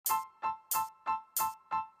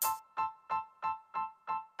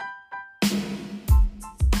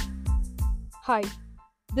Hi,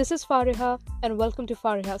 this is Fariha, and welcome to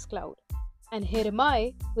Fariha's Cloud. And here am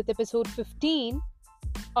I with episode 15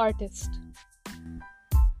 Artist.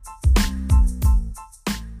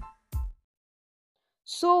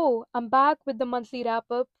 So, I'm back with the monthly wrap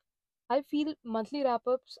up. I feel monthly wrap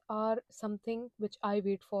ups are something which I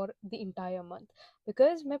wait for the entire month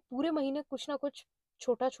because मैं पूरे महीने कुछ ना कुछ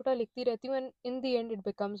छोटा छोटा लिखती रहती हूँ and in the end it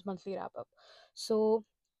becomes monthly wrap up. So,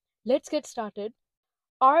 let's get started.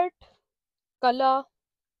 Art, कला,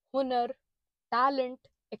 हुनर, talent,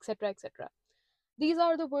 etc. etc. These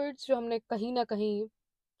are the words जो हमने कहीं ना कहीं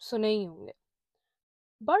सुने ही होंगे.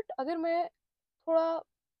 बट अगर मैं थोड़ा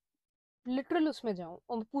लिटरल उसमें जाऊं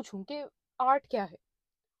और पूछूं कि आर्ट क्या है,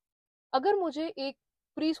 अगर मुझे एक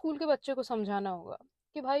प्री स्कूल के बच्चे को समझाना होगा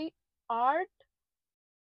कि भाई आर्ट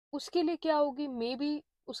उसके लिए क्या होगी, मे बी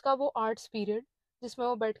उसका वो आर्ट्स पीरियड जिसमें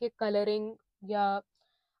वो बैठ के कलरिंग या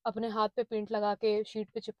अपने हाथ पे पेंट लगा के शीट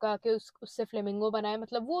पे चिपका के उससे फ्लेमिंगो बनाए,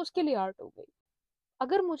 मतलब वो उसके लिए आर्ट हो गई.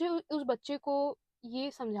 अगर मुझे उस बच्चे को ये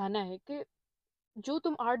समझाना है कि जो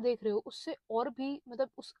तुम आर्ट देख रहे हो उससे और भी, मतलब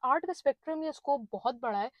उस आर्ट का स्पेक्ट्रम या स्कोप बहुत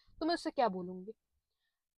बड़ा है, तो मैं उससे क्या बोलूंगी?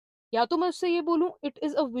 या तो मैं उससे ये बोलूं it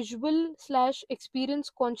is a visual slash experience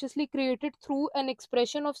consciously created through an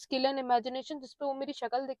expression of skill and imagination, जिसपे वो मेरी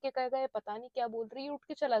शक्ल देख के कहेगा ये पता नहीं क्या बोल रही है, उठ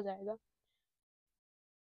के चला जाएगा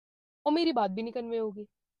और मेरी बात भी नहीं कन्वे होगी.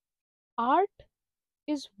 Art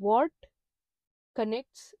is what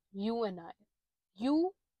connects you and I, you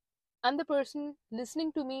and the person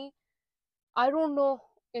listening to me. I don't know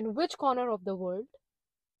in which corner of the world.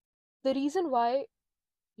 The reason why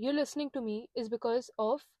you're listening to me is because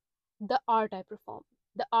of the art I perform,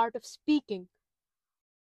 the art of speaking.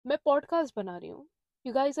 मैं podcast बना रही हूँ,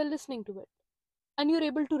 you guys are listening to it and you're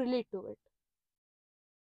able to relate to it.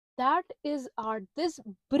 That is art. This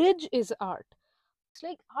bridge is art. It's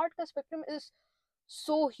like art का spectrum is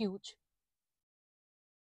so huge,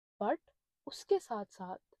 but उसके साथ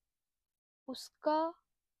साथ उसका,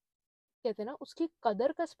 कहते हैं ना, उसकी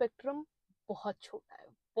कदर का स्पेक्ट्रम बहुत छोटा है,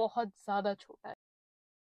 बहुत ज़्यादा छोटा है.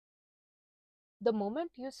 The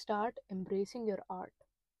moment you start embracing your art,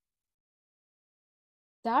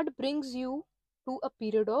 that brings you to a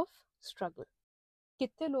period of struggle.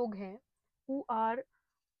 कितने लोग हैं who are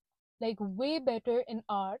like way better in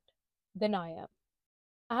art than I am.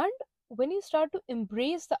 And when you start to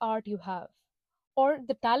embrace the art you have or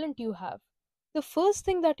the talent you have, the first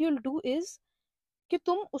thing that you'll do is कि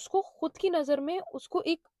तुम उसको खुद की नज़र में उसको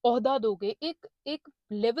एक ओहदा दोगे, एक एक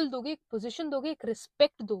लेवल दोगे, एक पोजीशन दोगे, एक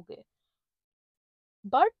रिस्पेक्ट दोगे.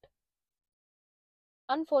 बट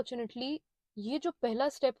अनफॉर्चुनेटली ये जो पहला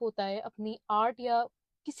स्टेप होता है अपनी आर्ट या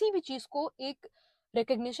किसी भी चीज़ को एक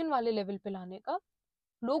रिकग्निशन वाले लेवल पे लाने का,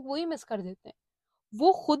 लोग वही मिस कर देते हैं.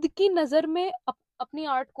 वो खुद की नज़र में अपनी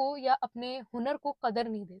आर्ट को या अपने हुनर को कदर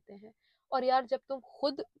नहीं देते हैं. और यार जब तुम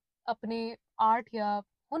खुद अपने आर्ट या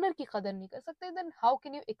हुनर की कदर नहीं कर सकते, then how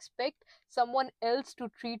can you expect someone else to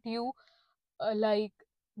treat you like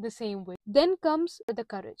the same way? Then comes the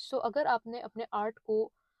courage. सो अगर आपने अपने आर्ट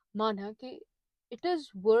को माना कि it is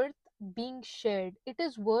worth being shared, it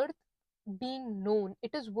is worth being known,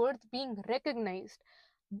 it is worth being recognized,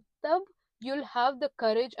 तब you'll have the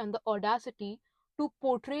courage and the audacity to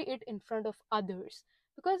portray it in front of others.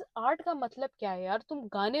 Because art का मतलब क्या है यार? तुम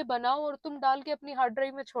गाने बनाओ और तुम डाल के अपनी हार्ड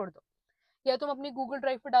ड्राइव में छोड़ दो या तुम अपनी गूगल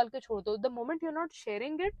ड्राइव पे डाल के छोड़ दो. The moment you're not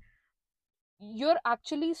sharing it, you're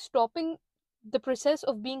actually stopping the process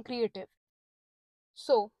of being creative.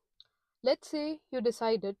 So let's say you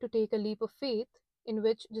decided to take a leap of faith in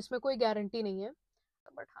which जिसमें कोई गारंटी नहीं है,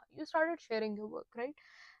 but हाँ, you started sharing your work, right?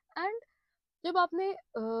 And जब आपने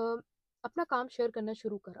अपना काम share करना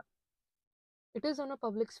शुरू करा, it is on a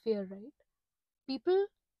public sphere, right? People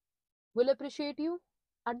will appreciate you.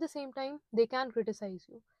 At the same time, they can criticize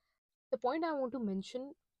you. The point I want to mention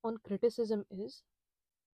on criticism is,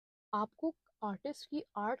 आपको artist की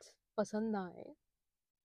arts पसंद ना आए,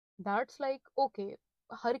 that's like okay.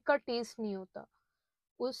 हर का test नहीं होता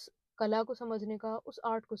उस कला को समझने का, उस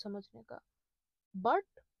आर्ट को समझने का. बट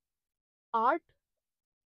आर्ट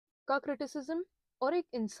का क्रिटिसिज्म और एक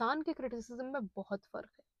इंसान के क्रिटिसिज्म में बहुत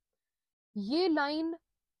फर्क है. ये लाइन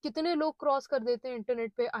कितने लोग क्रॉस कर देते हैं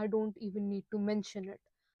इंटरनेट पे, I don't even need to mention it.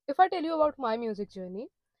 If I tell you about my music journey,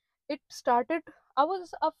 it started, I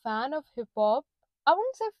was a fan of hip hop. I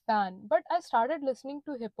wouldn't say fan, but I started listening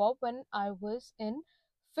to hip hop when I was in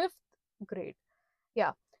 5th grade.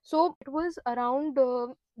 Yeah. So it was around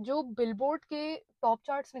जो Billboard के top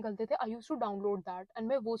charts निकलते थे, I use to download that and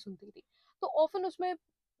मैं वो सुनती थी. तो often उसमें,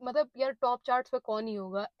 मतलब यार टॉप चार्ट्स पे कौन ही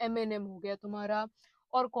होगा, एम हो गया तुम्हारा,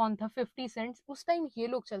 और कौन था, 50 सेंट्स. उस टाइम ये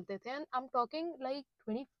लोग चलते थे and I am talking like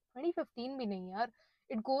 2015 भी नहीं यार,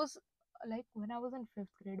 it goes like when I was in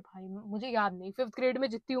 5th grade, भाई मुझे याद नहीं 5th ग्रेड में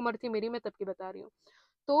जितनी उम्र थी मेरी, मैं तब की बता रही हूँ।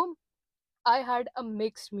 तो I had a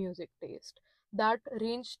mixed music taste that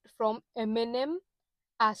ranged from Eminem,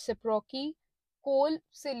 ASAP Rocky, Cole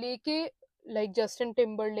से लेके like Justin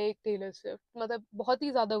Timberlake, Taylor Swift, मतलब बहुत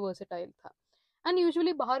ही ज्यादा वर्सेटाइल था। एंड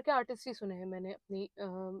यूजुअली बाहर के आर्टिस्ट ही सुने हैं मैंने अपनी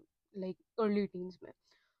लाइक अर्ली टीन्स में।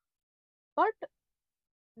 But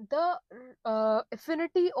the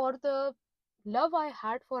affinity or the love I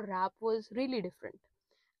had for rap was really different.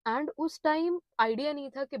 And उस टाइम आइडिया नहीं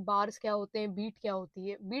था कि बार्स क्या होते हैं, बीट क्या होती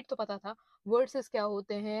है। बीट तो पता था, वर्सेस क्या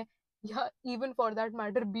होते हैं, या even for that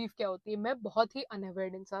matter beef क्या होती है। मैं बहुत ही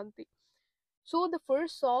अनअवेयर्ड इंसान थी। So the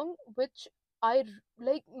first song which I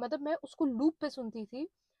like, मतलब मैं उसको लूप पे सुनती थी,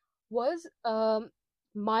 was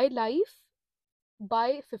my life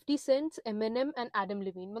by 50 cents, Eminem and Adam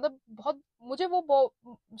Levine. मतलब बहुत मुझे वो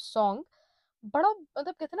सॉन्ग बड़ा,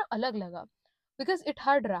 मतलब कहते हैं ना, अलग लगा, because it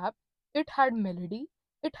had rap, it had melody,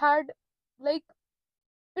 it had like,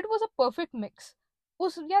 it was a perfect mix.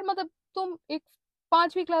 उस यार मतलब तुम एक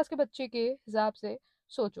 5वीं क्लास के बच्चे के हिसाब से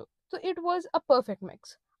सोचो, तो it was a perfect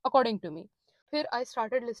mix according to me. फिर I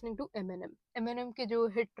started listening to Eminem. Eminem के जो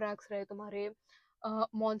हिट ट्रैक्स रहे तुम्हारे,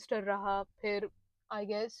 मॉन्स्टर रहा, फिर आई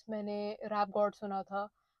गेस मैंने रैप गॉड सुना था,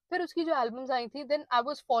 फिर उसकी जो एल्बम्स आई थी, then I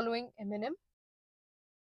was following Eminem.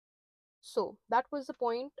 So that was the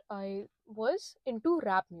point, I was into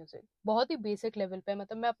rap music, बहुत ही बेसिक लेवल पे।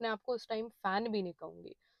 मतलब मैं अपने आप को उस टाइम फैन भी नहीं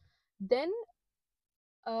कहूंगी। Then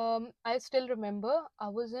I still remember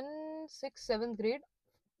I was in 6th 7th grade,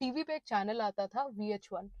 TV पे एक चैनल आता था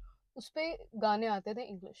VH1, उस पे गाने आते थे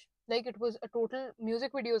English, like it was a total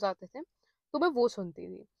music videos आते थे, तो मैं वो सुनती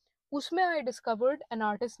थी। उसमें I discovered an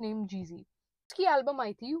artist name GG. उसकी एल्बम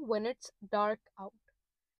आई थी when it's dark out,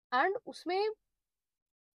 and उसमें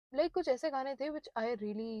लाइक कुछ ऐसे गाने थे which I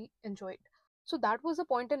really enjoyed. So that was a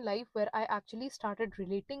point in life where I actually started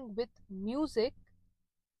relating with music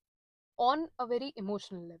on a very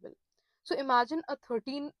emotional level. So imagine a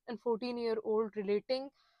 13 and 14-year-old relating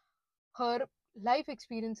her life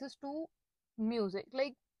experiences to music,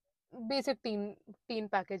 like basic teen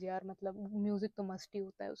package यार, मतलब music तो must ही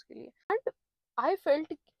होता है उसके लिए। And I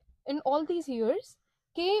felt in all these years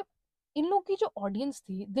कि इन लोग की जो ऑडियंस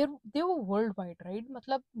थी, दे वो वर्ल्ड वाइड, राइट?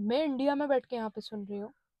 मतलब मैं इंडिया में बैठ के यहाँ पे सुन रही हूँ।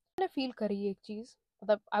 मैंने फील करी एक चीज,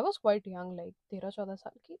 मतलब I was quite young, like 13-14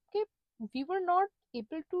 साल की, कि we were not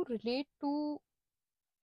able to relate to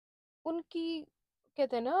उनकी,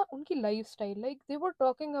 कहते हैं ना, उनकी life style. Like they were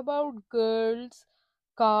talking about girls,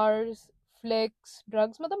 cars, flex,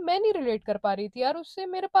 drugs. मतलब मैं नहीं रिलेट कर पा रही थी यार उससे,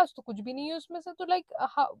 मेरे पास तो कुछ भी नहीं है उसमें से, तो लाइक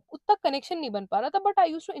उतना कनेक्शन नहीं बन पा रहा था। But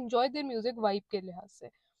I use to enjoy their music vibe के लिहाज से।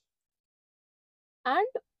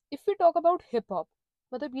 And if we talk about hip hop,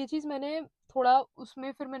 मतलब ये चीज मैंने थोड़ा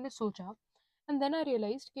उसमें फिर मैंने सोचा, एंड देन आई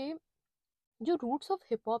रियलाइज कि जो रूट्स ऑफ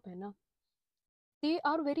हिप हॉप है ना, they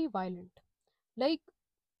are very violent. Like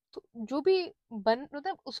जो भी बन,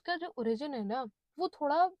 मतलब उसका जो ओरिजिन है ना, वो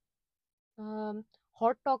थोड़ा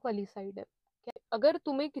हॉट टॉक वाली साइड है। अगर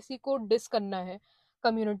तुम्हें किसी को डिस करना है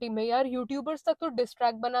कम्युनिटी में, यार यूट्यूबर्स तक तो डिस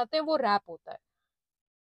ट्रैक बनाते हैं, वो रैप होता है।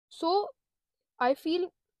 सो आई फील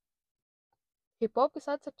हिप हॉप के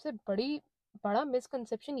साथ सबसे बड़ा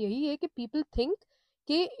मिसकंसेप्शन यही है कि पीपल थिंक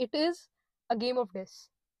कि it is a game of diss,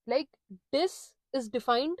 like diss is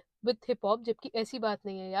defined with hip hop, जबकि ऐसी बात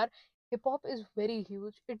नहीं है यार। Hip hop is very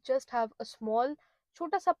huge, it just have a small,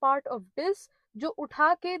 छोटा सा पार्ट ऑफ डिस जो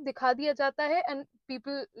उठा के दिखा दिया जाता है, and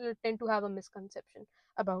people tend to have a misconception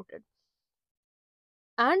about it.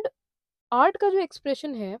 And art का जो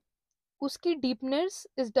एक्सप्रेशन है, उसकी deepness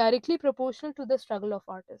is directly proportional to the struggle of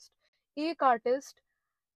artist. एक artist,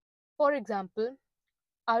 for example,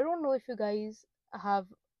 I don't know if you guys have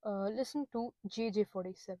listened to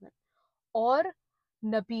JJ47 और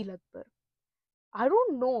Nabeel Akbar. I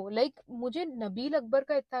don't know, like मुझे नबील अकबर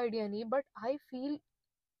का इतना idea नहीं, बट आई फील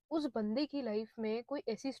उस बंदे की लाइफ में कोई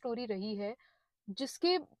ऐसी स्टोरी रही है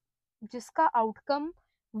जिसके जिसका आउटकम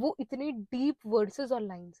वो इतने डीप वर्सेस और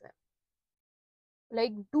लाइंस है।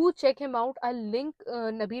 Like, do check him out. I'll link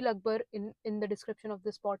Nabil Akbar in the description of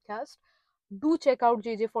this podcast. Do check out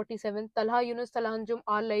JJ47. Talha Yunus Talanjum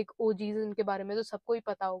are like OGs इनके बारे में तो सबको ही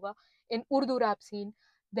पता होगा in Urdu rap scene.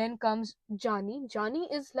 Then comes Jani. Jani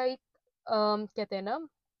is like कहते हैं ना,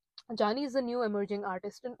 Jani is a new emerging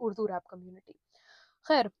artist in Urdu rap community.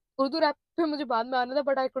 खैर, उर्दू रैप पे मुझे बाद में आना था,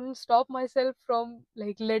 but I couldn't stop myself from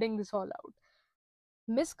like letting this all out.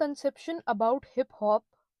 Misconception about hip hop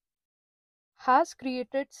has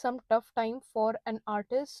created some tough time for an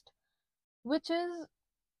artist, which is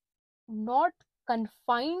not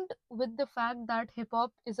confined with the fact that hip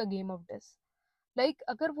hop is a game of diss. Like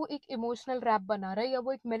अगर वो एक emotional rap बना रहा है या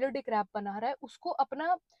वो एक melodic rap बना रहा है, उसको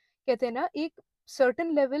अपना कहते हैं ना एक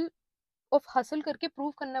सर्टेन लेवल ऑफ हसल करके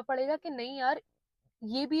प्रूव करना पड़ेगा कि नहीं यार,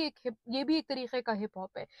 ये भी एक तरीके का हिप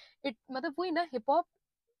हॉप है। इट मतलब वही ना, हिप हॉप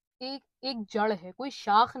एक एक जड़ है, कोई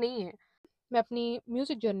शाख नहीं है। मैं अपनी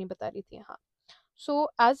म्यूजिक जर्नी बता रही थी, हाँ।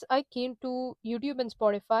 So as I came to YouTube and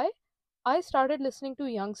Spotify, I started listening to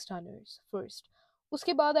Young Stunners first.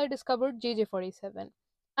 उसके बाद आई डिस्कवर्ड JJ47,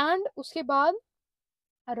 एंड उसके बाद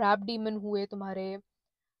रैप डीमन हुए तुम्हारे।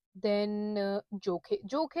 देन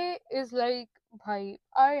जोखे इज लाइक, भाई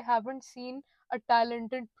I haven't seen a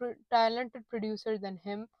talented producer than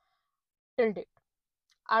him till date.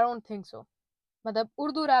 I don't think so. मतलब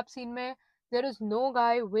Urdu rap scene में there is no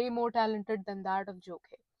guy way more talented than that of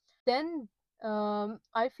Joke. Then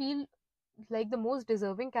I feel like the most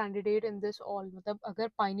deserving candidate in this all, मतलब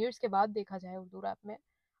अगर pioneers के बाद देखा जाए Urdu rap में,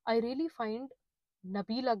 I really find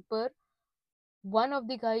Nabil Akbar one of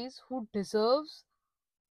the guys who deserves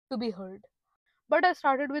to be heard. But I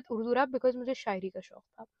started with Urdu rap because मुझे शायरी का शौक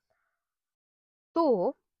था,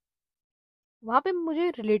 तो वहाँ पे मुझे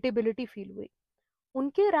रिलेटेबिलिटी फील हुई।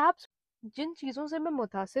 उनके रैप्स, जिन चीज़ों से मैं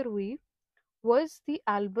मुतासिर हुई was the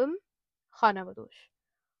album खाना बदोश।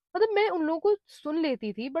 मतलब मैं उन लोगों को सुन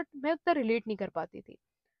लेती थी बट मैं उतना रिलेट नहीं कर पाती थी।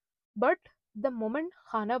 But the moment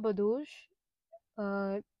Khana Badosh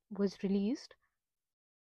was released,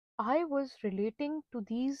 I was relating to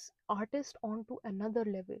these artists on to another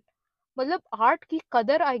level. मतलब आर्ट की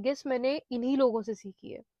कदर आई गेस मैंने इन्हीं लोगों से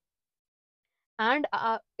सीखी है। And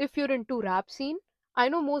if you're into rap scene, I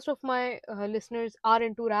know most of my listeners are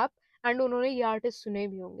into rap, and उन्होंने ये आर्टिस्ट सुने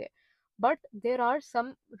भी होंगे। But there are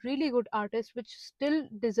some really good artists which still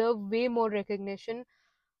deserve way more recognition,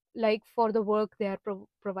 like for the work they are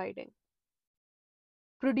providing.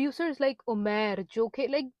 Producers like Umair, Joke,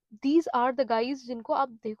 like these are the guys जिनको आप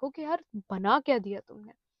देखो कि यार बना क्या दिया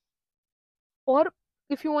तुमने। और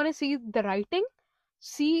if you want to see the writing,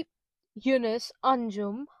 see Yunus,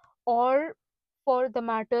 Anjum, or for the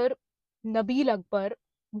matter Nabil Akbar,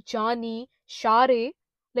 Jani, Share.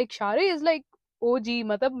 Like Share is like OG,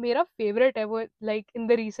 मतलब मेरा favorite है वो, like in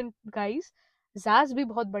the recent guys. Zaz भी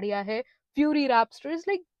बहुत बढ़िया है, Fury Rapsters,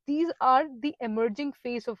 like these are the emerging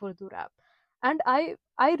face of Urdu rap, and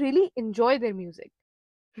I really enjoy their music.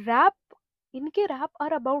 Rap, inke rap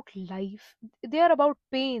are about life, they are about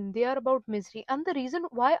pain, they are about misery, and the reason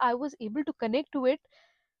why I was able to connect to it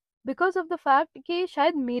because of the fact कि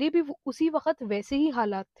शायद मेरे भी उसी वक्त वैसे ही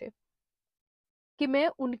हालात थे कि मैं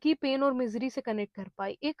उनकी पेन और मिजरी से कनेक्ट कर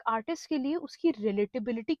पाई। एक आर्टिस्ट के लिए उसकी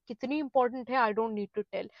रिलेटेबिलिटी कितनी इंपॉर्टेंट है, I don't need to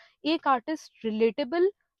tell. एक आर्टिस्ट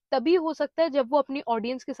रिलेटेबल तभी हो सकता है जब वो अपनी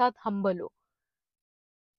ऑडियंस के साथ हम्बल हो,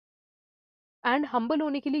 एंड हम्बल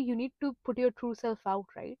होने के लिए you need to put your true self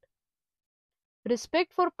out, right.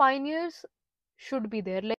 Respect for pioneers should be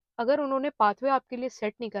there, like अगर उन्होंने पाथवे आपके लिए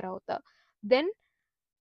सेट नहीं करा होता, then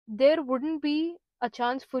there wouldn't be a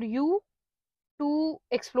chance for you to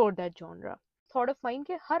explore that genre. Thought of mind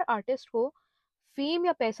के हर artist को फेम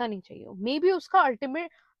या पैसा नहीं चाहिए, मे बी उसका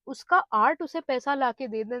अल्टीमेट, उसका आर्ट उसे पैसा ला के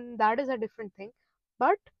दे, then that is a different thing.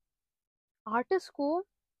 But artist को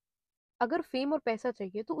अगर फेम और पैसा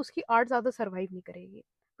चाहिए तो उसकी आर्ट ज्यादा सर्वाइव नहीं करेगी,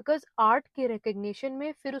 बिकॉज आर्ट के रिकग्निशन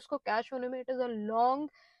में फिर उसको कैश होने में it is a long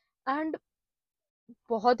and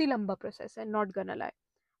बहुत ही लंबा प्रोसेस है, नॉट गना लाई।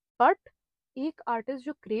 बट एक आर्टिस्ट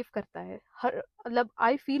जो क्रेव करता है, हर मतलब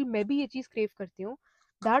आई फील मैं भी ये चीज क्रेव करती हूँ,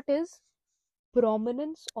 that is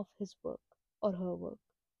prominence of his work or her work.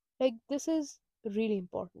 Like this is really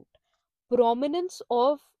important. Prominence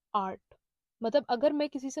of art. मतलब अगर मैं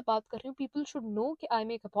किसी से बात कर रही हूँ, people should know कि I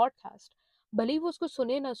make a podcast. भले ही वो उसको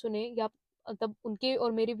सुने ना सुने, या मतलब उनके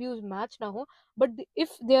और मेरे व्यूज मैच ना हो, but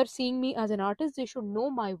if they are seeing me as an artist, they should know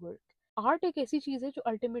my work. Art एक ऐसी चीज है जो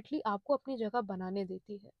अल्टीमेटली आपको अपनी जगह बनाने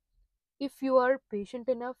देती है। If you are patient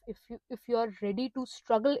enough, if you are ready to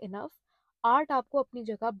struggle enough, art आपको अपनी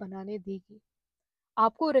जगह बनाने देगी,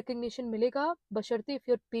 आपको रिकग्निशन मिलेगा, बशर्ते if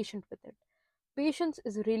you are patient with it. Patience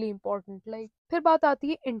is really important. Like फिर बात आती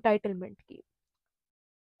है एंटाइटलमेंट की।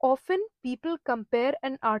 Often people compare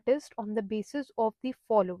an artist on the basis of the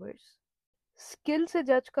followers. Skill से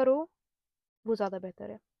जज करो वो ज्यादा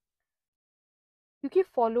बेहतर है, क्योंकि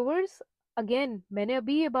फॉलोअर्स, अगेन मैंने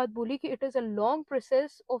अभी ये बात बोली कि it is a long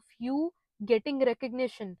process of you getting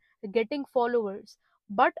recognition, getting followers.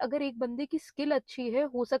 But अगर एक बंदे की स्किल अच्छी है,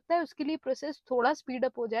 हो सकता है उसके लिए प्रोसेस थोड़ा स्पीड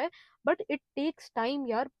अप हो जाए, बट इट टेक्स टाइम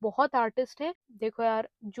यार। बहुत आर्टिस्ट हैं, देखो यार,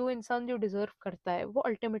 जो इंसान जो डिजर्व करता है वो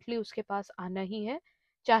अल्टीमेटली उसके पास आना ही है,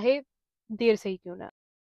 चाहे देर से ही क्यों ना।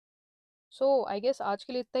 सो आई गेस आज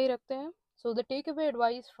के लिए इतना ही रखते हैं। So the take away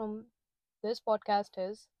advice from this podcast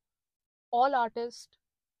is, all artists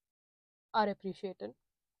are appreciated.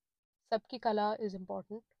 Sabki kala is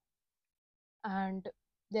important, and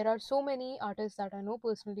there are so many artists that I know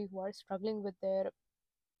personally who are struggling with their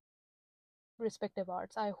respective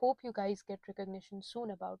arts. I hope you guys get recognition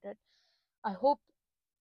soon about it. I hope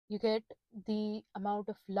you get the amount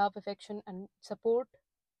of love, affection, and support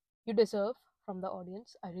you deserve from the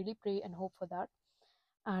audience. I really pray and hope for that.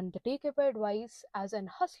 And the takeaway advice as an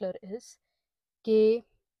hustler is कि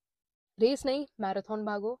race nahi, marathon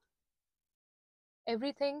bhago.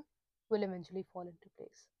 Everything will eventually fall into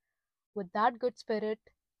place. With that good spirit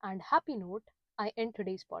and happy note, I end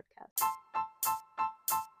today's podcast.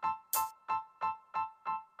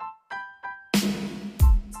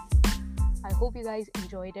 I hope you guys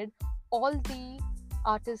enjoyed it. All the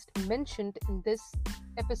artists mentioned in this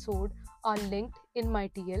episode are linked in my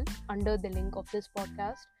TL under the link of this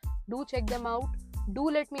podcast. Do check them out. Do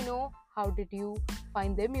let me know how did you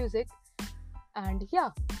find their music. And yeah,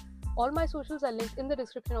 all my socials are linked in the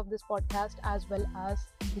description of this podcast as well as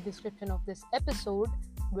the description of this episode.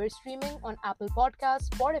 We're streaming on Apple Podcasts,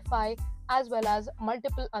 Spotify, as well as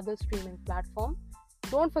multiple other streaming platforms.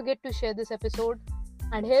 Don't forget to share this episode.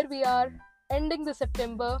 And here we are, ending the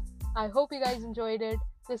September. I hope you guys enjoyed it.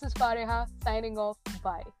 This is Fareha signing off.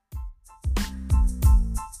 Bye.